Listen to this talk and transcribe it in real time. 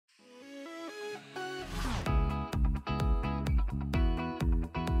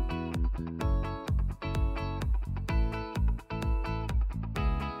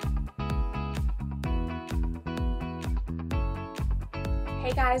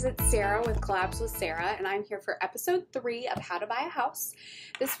Hey guys, it's Sarah with Collabs with Sarah, and I'm here for episode 3 of How to Buy a House.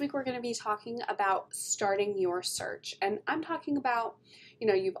 This week we're going to be talking about starting your search, and I'm talking about,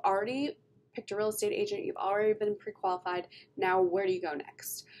 you've already picked a real estate agent, you've already been pre-qualified, now where do you go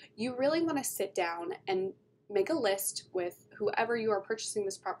next? You really want to sit down and make a list with whoever you are purchasing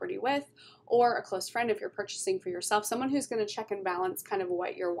this property with, or a close friend if you're purchasing for yourself, someone who's going to check and balance kind of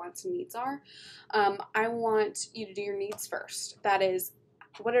what your wants and needs are. I want you to do your needs first. That is,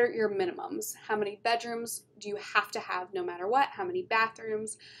 what are your minimums? How many bedrooms do you have to have no matter what? How many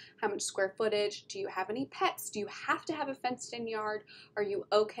bathrooms? How much square footage? Do you have any pets? Do you have to have a fenced-in yard? Are you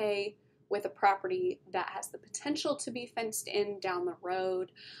okay with a property that has the potential to be fenced in down the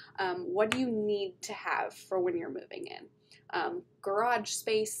road? What do you need to have for when you're moving in? Garage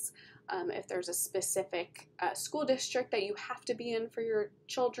space, if there's a specific school district that you have to be in for your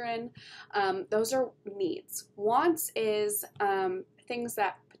children. Those are needs. Wants is things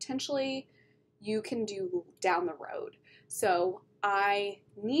that potentially you can do down the road. So I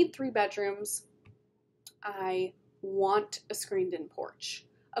need 3 bedrooms. I want a screened-in porch.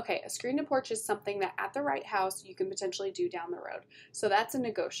 Okay, a screened-in porch is something that at the right house you can potentially do down the road. So that's a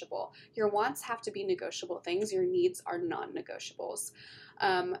negotiable. Your wants have to be negotiable things. Your needs are non-negotiables.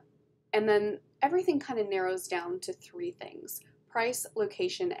 And then everything kind of narrows down to 3 things: price,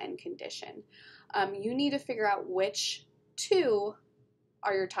 location, and condition. You need to figure out which 2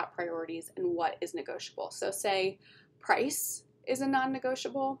 are your top priorities and what is negotiable. So say price is a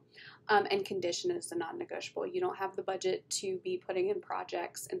non-negotiable, and condition is a non-negotiable. You don't have the budget to be putting in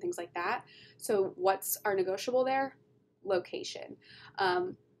projects and things like that. So what's our negotiable there? Location.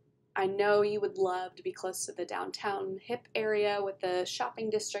 I know you would love to be close to the downtown hip area with the shopping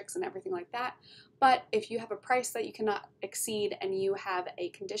districts and everything like that, but if you have a price that you cannot exceed and you have a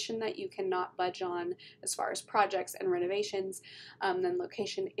condition that you cannot budge on as far as projects and renovations, then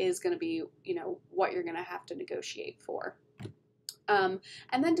location is going to be, what you're going to have to negotiate for. And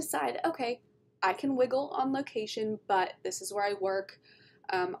then decide, okay, I can wiggle on location, but this is where I work.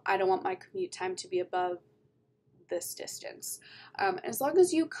 I don't want my commute time to be above this distance. As long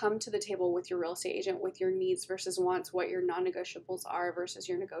as you come to the table with your real estate agent with your needs versus wants, what your non-negotiables are versus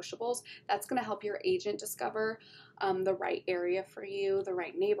your negotiables, that's going to help your agent discover the right area for you, the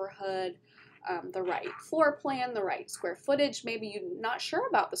right neighborhood, the right floor plan, the right square footage. Maybe you're not sure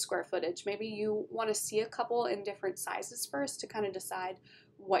about the square footage. Maybe you want to see a couple in different sizes first to kind of decide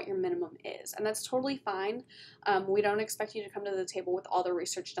what your minimum is, and that's totally fine. We don't expect you to come to the table with all the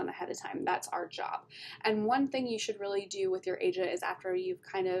research done ahead of time. That's our job. And one thing you should really do with your agent is, after you've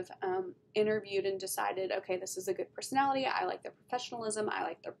kind of interviewed and decided, okay, this is a good personality, I like their professionalism, I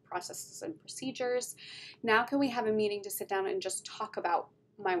like their processes and procedures, now can we have a meeting to sit down and just talk about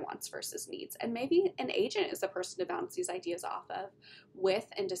my wants versus needs? And maybe an agent is the person to bounce these ideas off of with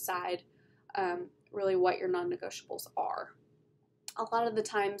and decide really what your non-negotiables are. A lot of the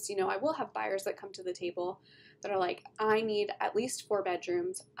times, I will have buyers that come to the table that are like, I need at least 4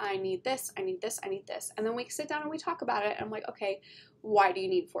 bedrooms. I need this, I need this, I need this. And then we sit down and we talk about it. And I'm like, okay, why do you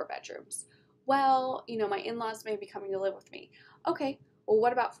need 4 bedrooms? Well, my in-laws may be coming to live with me. Okay, well,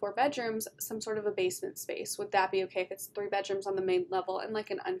 what about 4 bedrooms, some sort of a basement space? Would that be okay if it's 3 bedrooms on the main level and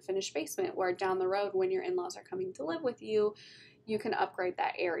like an unfinished basement where down the road when your in-laws are coming to live with you, you can upgrade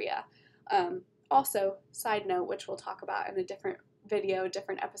that area? Also, side note, which we'll talk about in a different video,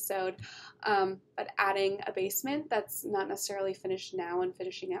 different episode, but adding a basement that's not necessarily finished now and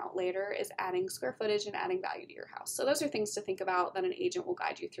finishing out later is adding square footage and adding value to your house. So those are things to think about that an agent will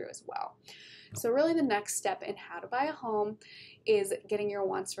guide you through as well. So really the next step in how to buy a home is getting your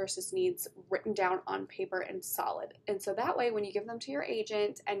wants versus needs written down on paper and solid. And so that way when you give them to your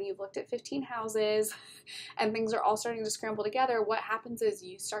agent and you've looked at 15 houses and things are all starting to scramble together, what happens is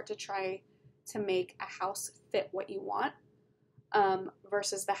you start to try to make a house fit what you want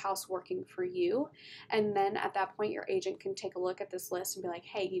versus the house working for you. And then at that point, your agent can take a look at this list and be like,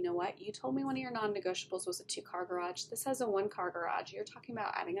 hey, you know what? You told me one of your non-negotiables was a 2-car garage. This has a 1-car garage. You're talking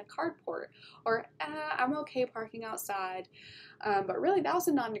about adding a carport, or I'm okay parking outside. But really, that was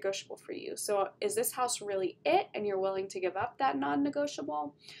a non-negotiable for you. So is this house really it, and you're willing to give up that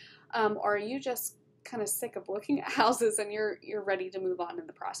non-negotiable? Or are you just kind of sick of looking at houses and you're ready to move on in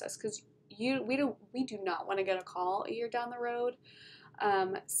the process? Because we do not want to get a call a year down the road.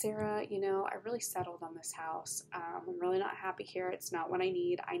 Sarah, I really settled on this house. I'm really not happy here. It's not what I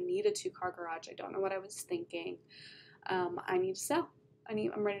need. I need a 2-car garage. I don't know what I was thinking. I need to sell.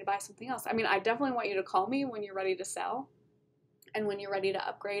 I'm ready to buy something else. I mean, I definitely want you to call me when you're ready to sell. and when you're ready to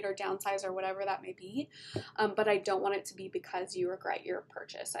upgrade or downsize or whatever that may be. But I don't want it to be because you regret your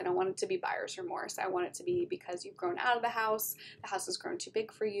purchase. I don't want it to be buyer's remorse. I want it to be because you've grown out of the house has grown too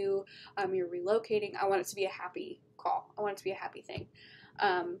big for you, you're relocating. I want it to be a happy call. I want it to be a happy thing.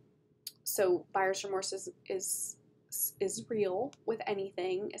 So buyer's remorse is real with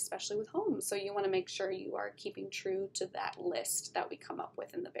anything, especially with homes. So you want to make sure you are keeping true to that list that we come up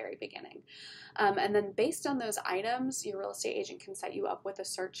with in the very beginning. And then based on those items, your real estate agent can set you up with a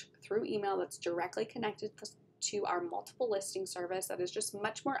search through email that's directly connected to our multiple listing service that is just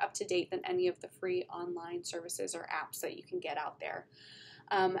much more up to date than any of the free online services or apps that you can get out there.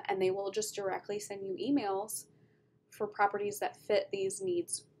 And they will just directly send you emails for properties that fit these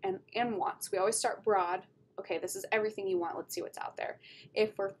needs and wants. We always start broad. Okay, this is everything you want. Let's see what's out there.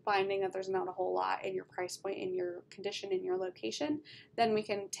 If we're finding that there's not a whole lot in your price point, in your condition, in your location, then we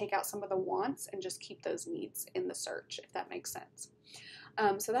can take out some of the wants and just keep those needs in the search, if that makes sense.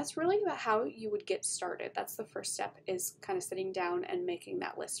 So that's really about how you would get started. That's the first step, is kind of sitting down and making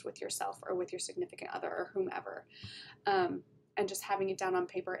that list with yourself or with your significant other or whomever. And just having it down on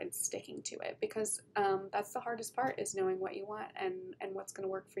paper and sticking to it, because that's the hardest part, is knowing what you want and what's going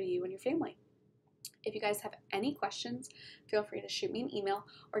to work for you and your family. If you guys have any questions, feel free to shoot me an email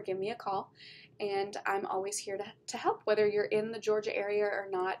or give me a call, and I'm always here to help. Whether you're in the Georgia area or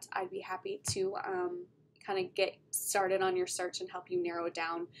not, I'd be happy to kind of get started on your search and help you narrow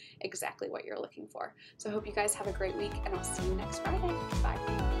down exactly what you're looking for. So I hope you guys have a great week, and I'll see you next Friday. Bye.